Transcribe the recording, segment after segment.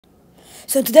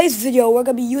So in today's video, we're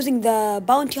going to be using the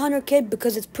Bounty Hunter kit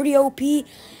because it's pretty OP.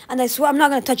 And I swear I'm not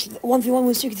going to touch 1v1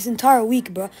 with Secret this entire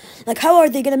week, bro. Like, how are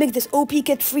they going to make this OP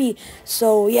kit free?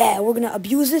 So yeah, we're going to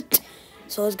abuse it.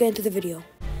 So let's get into the video.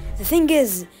 The thing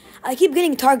is, I keep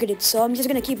getting targeted, so I'm just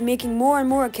going to keep making more and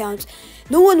more accounts.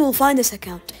 No one will find this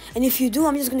account. And if you do,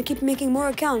 I'm just going to keep making more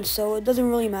accounts, so it doesn't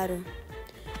really matter.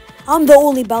 I'm the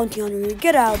only bounty hunter here.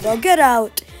 Get out, bro. Get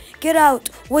out. Get out.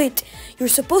 Wait. You're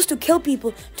supposed to kill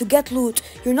people to get loot.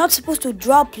 You're not supposed to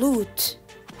drop loot.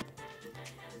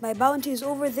 My bounty is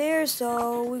over there,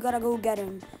 so we gotta go get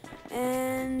him.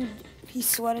 And he's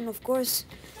sweating, of course.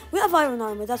 We have iron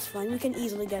armor. That's fine. We can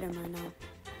easily get him right now.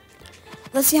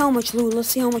 Let's see how much loot. Let's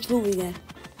see how much loot we get.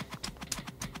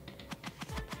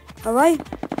 Alright.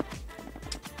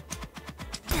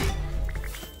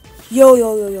 Yo,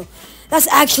 yo, yo, yo. That's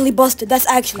actually busted. That's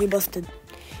actually busted.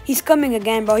 He's coming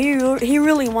again, bro. He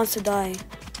really wants to die.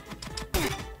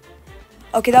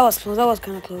 Okay, that was close. That was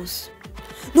kind of close.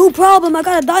 No problem. I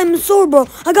got a diamond sword, bro.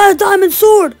 I got a diamond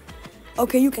sword.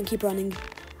 Okay, you can keep running.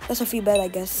 That's a free bet, I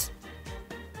guess.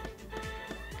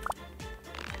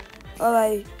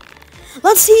 Alright.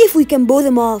 Let's see if we can bow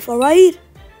them off, alright?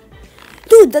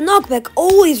 Dude, the knockback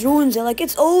always ruins it. Like,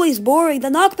 it's always boring. The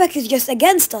knockback is just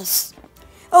against us.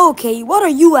 Okay, what are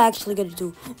you actually gonna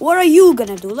do? What are you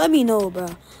gonna do? Let me know, bro.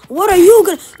 What are you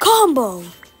gonna... Combo!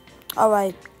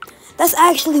 Alright. That's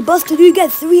actually busted. You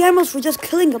get 3 emeralds for just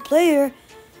killing a player.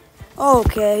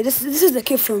 Okay, this is the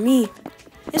kid for me.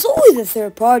 It's always the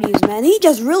third parties, man. He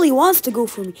just really wants to go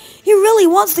for me. He really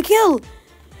wants to kill.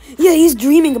 Yeah, he's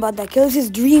dreaming about that kill. It's his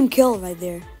dream kill right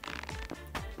there.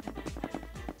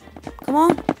 Come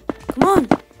on. Come on.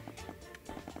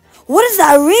 What is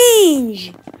that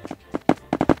range?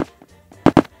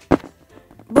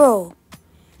 Bro,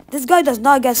 this guy does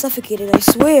not get suffocated, I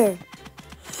swear.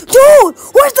 Dude,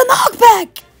 where's the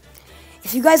knockback?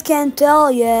 If you guys can't tell,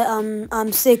 yeah,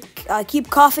 I'm sick. I keep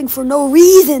coughing for no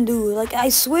reason, dude. Like, I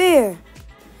swear.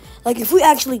 Like, if we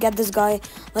actually get this guy,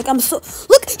 like, I'm so...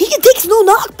 Look, he takes no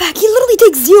knockback. He literally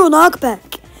takes 0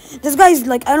 knockback. This guy's,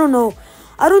 like, I don't know.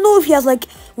 I don't know if he has, like,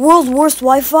 world's worst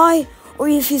Wi-Fi or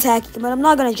if he's hacking, but I'm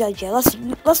not gonna judge yet.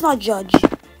 Let's not judge.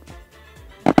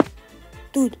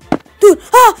 Dude. Dude,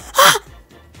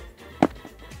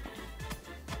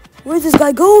 Where's this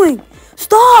guy going?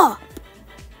 Stop!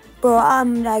 Bro,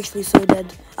 I'm actually so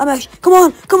dead. I'm actually... Come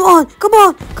on, come on, come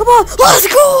on, come on! Let's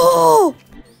go!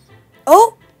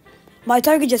 Oh! My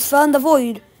target just fell in the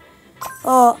void.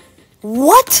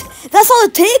 What? That's all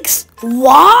it takes?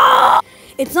 Wow!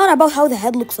 It's not about how the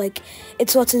head looks like.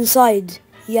 It's what's inside.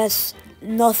 Yes,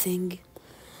 nothing.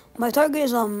 My target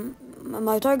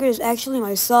is actually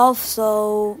myself,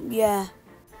 so yeah.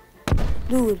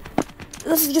 Dude,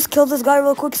 let's just kill this guy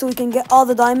real quick so we can get all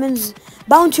the diamonds.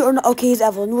 Bounty or not? Okay, he's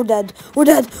Evelyn. We're dead. We're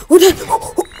dead. We're dead.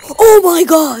 Oh my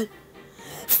god!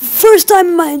 First time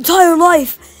in my entire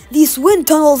life, these wind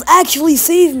tunnels actually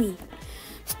saved me.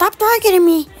 Stop targeting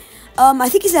me. I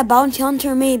think he's a bounty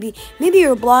hunter, maybe. Maybe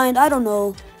you're blind. I don't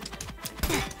know.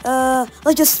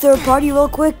 Let's just third party real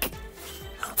quick.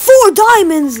 4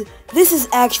 diamonds! This is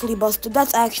actually busted.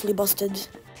 That's actually busted.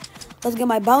 Let's get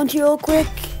my bounty real quick.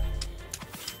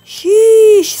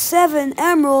 Sheesh, 7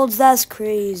 emeralds. That's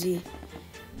crazy.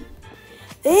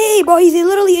 Hey, bro, he's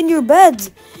literally in your bed.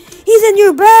 He's in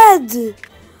your bed.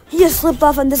 He just slipped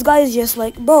off and this guy is just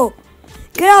like, bro,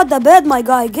 get out the bed, my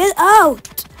guy. Get out.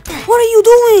 What are you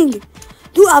doing?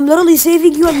 Dude, I'm literally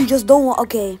saving you and you just don't want...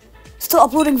 Okay. Still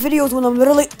uploading videos when I'm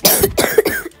literally...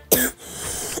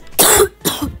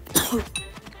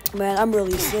 Man, I'm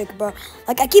really sick, bro.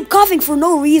 Like, I keep coughing for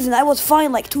no reason. I was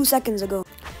fine like 2 seconds ago.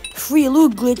 Free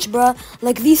loot glitch, bro.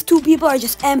 Like, these 2 people are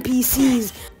just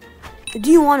NPCs.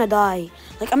 Do you want to die?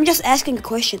 Like, I'm just asking a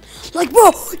question. Like,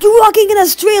 bro, you're walking in a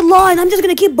straight line. I'm just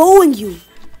gonna keep bowing you.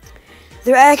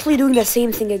 They're actually doing the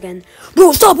same thing again.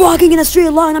 Bro, stop walking in a straight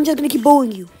line. I'm just gonna keep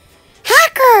bowing you.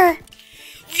 Hacker!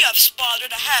 We have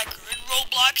spotted a hacker in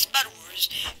Roblox Bedwars.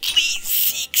 Please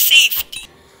seek safety.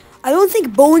 I don't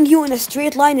think bowing you in a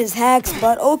straight line is hacks,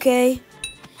 but okay.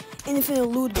 Infinite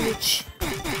loot glitch.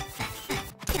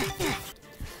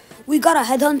 We got a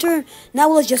headhunter. Now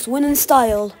let's just win in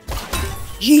style.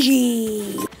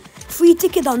 GG. Free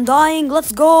ticket on dying.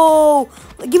 Let's go.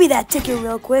 Give me that ticket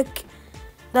real quick.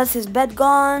 That's his bed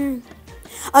gone.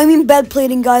 I mean bed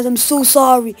plating, guys. I'm so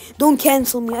sorry. Don't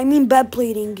cancel me. I mean bed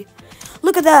plating.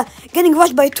 Look at that. Getting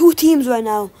rushed by 2 teams right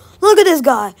now. Look at this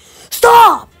guy.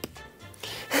 Stop.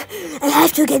 I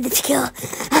have to get this kill.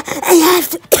 I have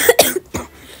to.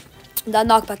 That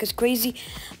knockback is crazy.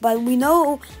 But we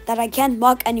know that I can't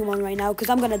mock anyone right now because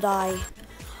I'm going to die.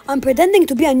 I'm pretending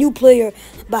to be a new player,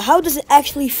 but how does it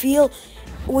actually feel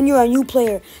when you're a new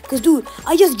player? Because, dude,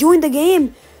 I just joined the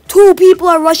game. 2 people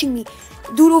are rushing me.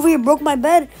 Dude over here broke my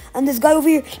bed, and this guy over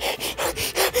here.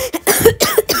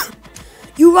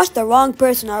 You rushed the wrong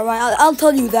person, alright? I'll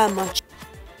tell you that much.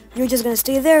 You're just gonna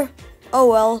stay there? Oh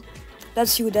well,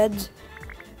 that's you dead.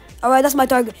 Alright, that's my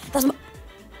target. That's my...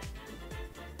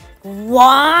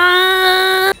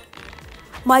 What?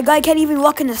 My guy can't even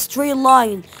walk in a straight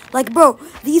line. Like, bro,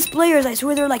 these players, I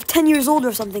swear they're like 10 years old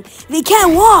or something. They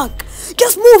can't walk.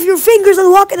 Just move your fingers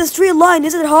and walk in a straight line.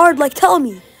 Is it hard? Like, tell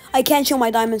me. I can't show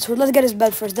my diamond sword. Let's get his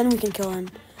bed first, then we can kill him.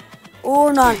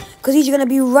 Or not, because he's gonna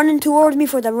be running towards me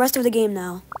for the rest of the game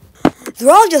now.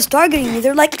 They're all just targeting me.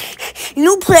 They're like,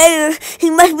 new player, he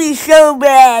must be so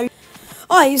bad.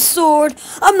 Oh, his sword.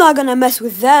 I'm not gonna mess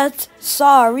with that.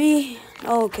 Sorry.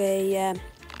 Okay, yeah.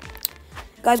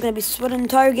 Guy's gonna be sweating the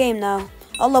entire game now.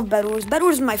 I love Bedwars.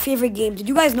 Bedwars is my favorite game. Did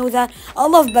you guys know that? I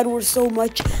love Bedwars so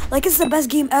much. Like, it's the best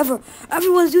game ever.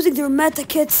 Everyone's using their meta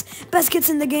kits. Best kits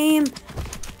in the game.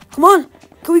 Come on.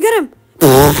 Can we get him?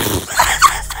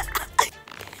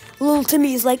 Little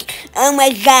Timmy is like, oh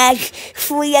my gosh,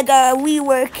 we got a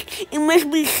rework. It must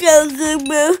be so good,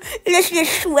 bro. Let's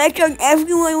just sweat on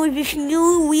everyone with this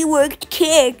new reworked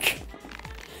kit.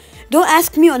 Don't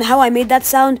ask me on how I made that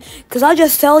sound, because I'll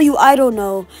just tell you I don't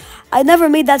know. I never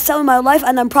made that sound in my life,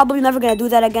 and I'm probably never going to do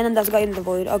that again, and that's got in the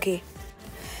void. Okay.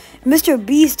 Mr.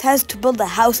 Beast has to build a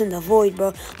house in the void,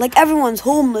 bro. Like, everyone's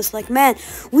homeless. Like, man,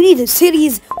 we need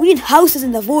cities. We need houses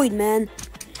in the void, man.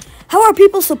 How are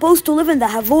people supposed to live in the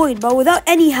void, bro, without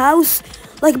any house?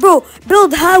 Like, bro,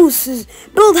 build houses.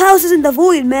 Build houses in the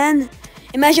void, man.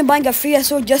 Imagine buying a free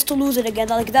sword just to lose it again.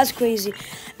 Like, that's crazy.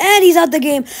 And he's out the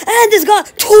game. And this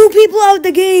got 2 people out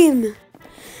the game.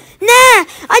 Nah,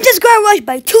 I just got rushed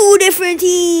by 2 different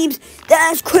teams.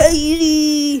 That's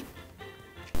crazy.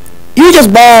 You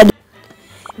just bad.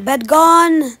 Bed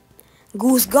gone.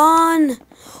 Goose gone.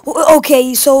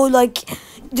 Okay, so, like,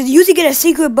 did Yuzi get a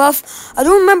secret buff? I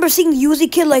don't remember seeing the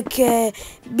Yuzi kid, like,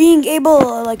 being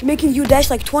able, like, making you dash,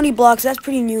 like, 20 blocks. That's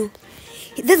pretty new.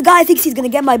 This guy thinks he's gonna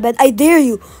get my bed. I dare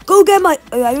you. Go get my...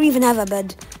 I don't even have a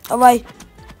bed. Alright.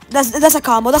 That's a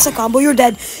combo. That's a combo. You're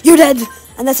dead. You're dead.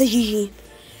 And that's a GG.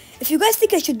 If you guys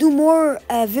think I should do more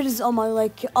videos on my,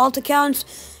 like, alt accounts,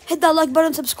 hit that like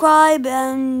button, subscribe,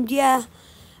 and, yeah.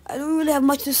 I don't really have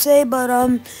much to say, but,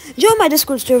 join my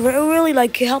Discord server. It really,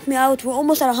 like, helped me out. We're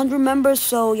almost at 100 members,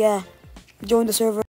 so, yeah. Join the server.